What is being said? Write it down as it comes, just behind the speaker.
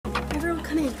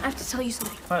come in. I have to tell you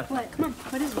something. What? Come on.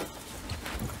 What is it?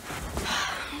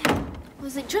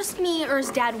 Was it just me, or is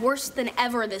Dad worse than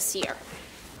ever this year?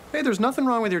 Hey, there's nothing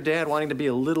wrong with your dad wanting to be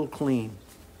a little clean.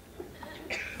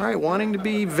 All right, wanting to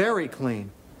be very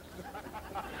clean.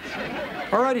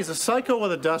 All right, he's a psycho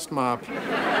with a dust mop.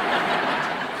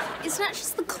 It's not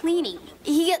just the cleaning.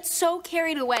 He gets so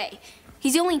carried away.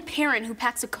 He's the only parent who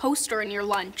packs a coaster in your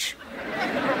lunch.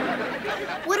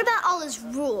 What about all his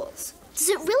rules? Does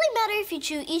it really matter if you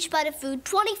chew each bite of food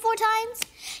 24 times?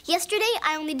 Yesterday,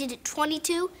 I only did it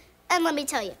 22, and let me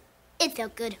tell you, it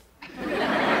felt good.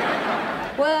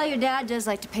 Well, your dad does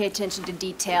like to pay attention to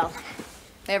detail.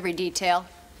 Every detail,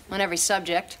 on every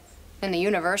subject, in the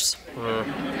universe.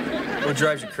 What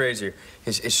drives you crazier,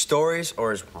 his stories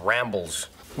or his rambles?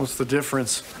 What's the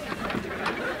difference?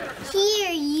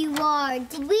 Here you are.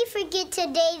 Did we forget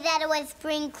today that it was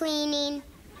spring cleaning?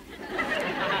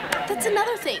 That's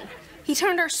another thing. He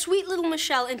turned our sweet little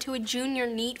Michelle into a junior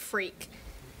neat freak.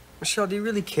 Michelle, do you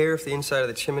really care if the inside of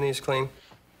the chimney is clean?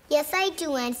 Yes, I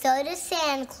do, and so does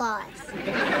Santa Claus.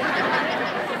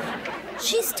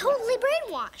 She's totally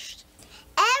brainwashed.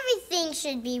 Everything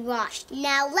should be washed.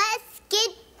 Now let's get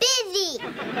busy.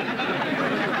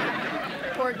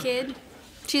 Poor kid.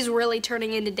 She's really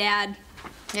turning into Dad.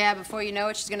 Yeah, before you know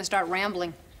it, she's gonna start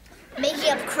rambling.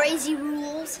 Making up crazy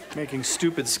rules. Making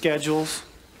stupid schedules.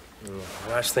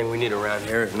 Last thing we need around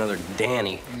here is another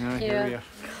Danny. Yeah, I hear ya.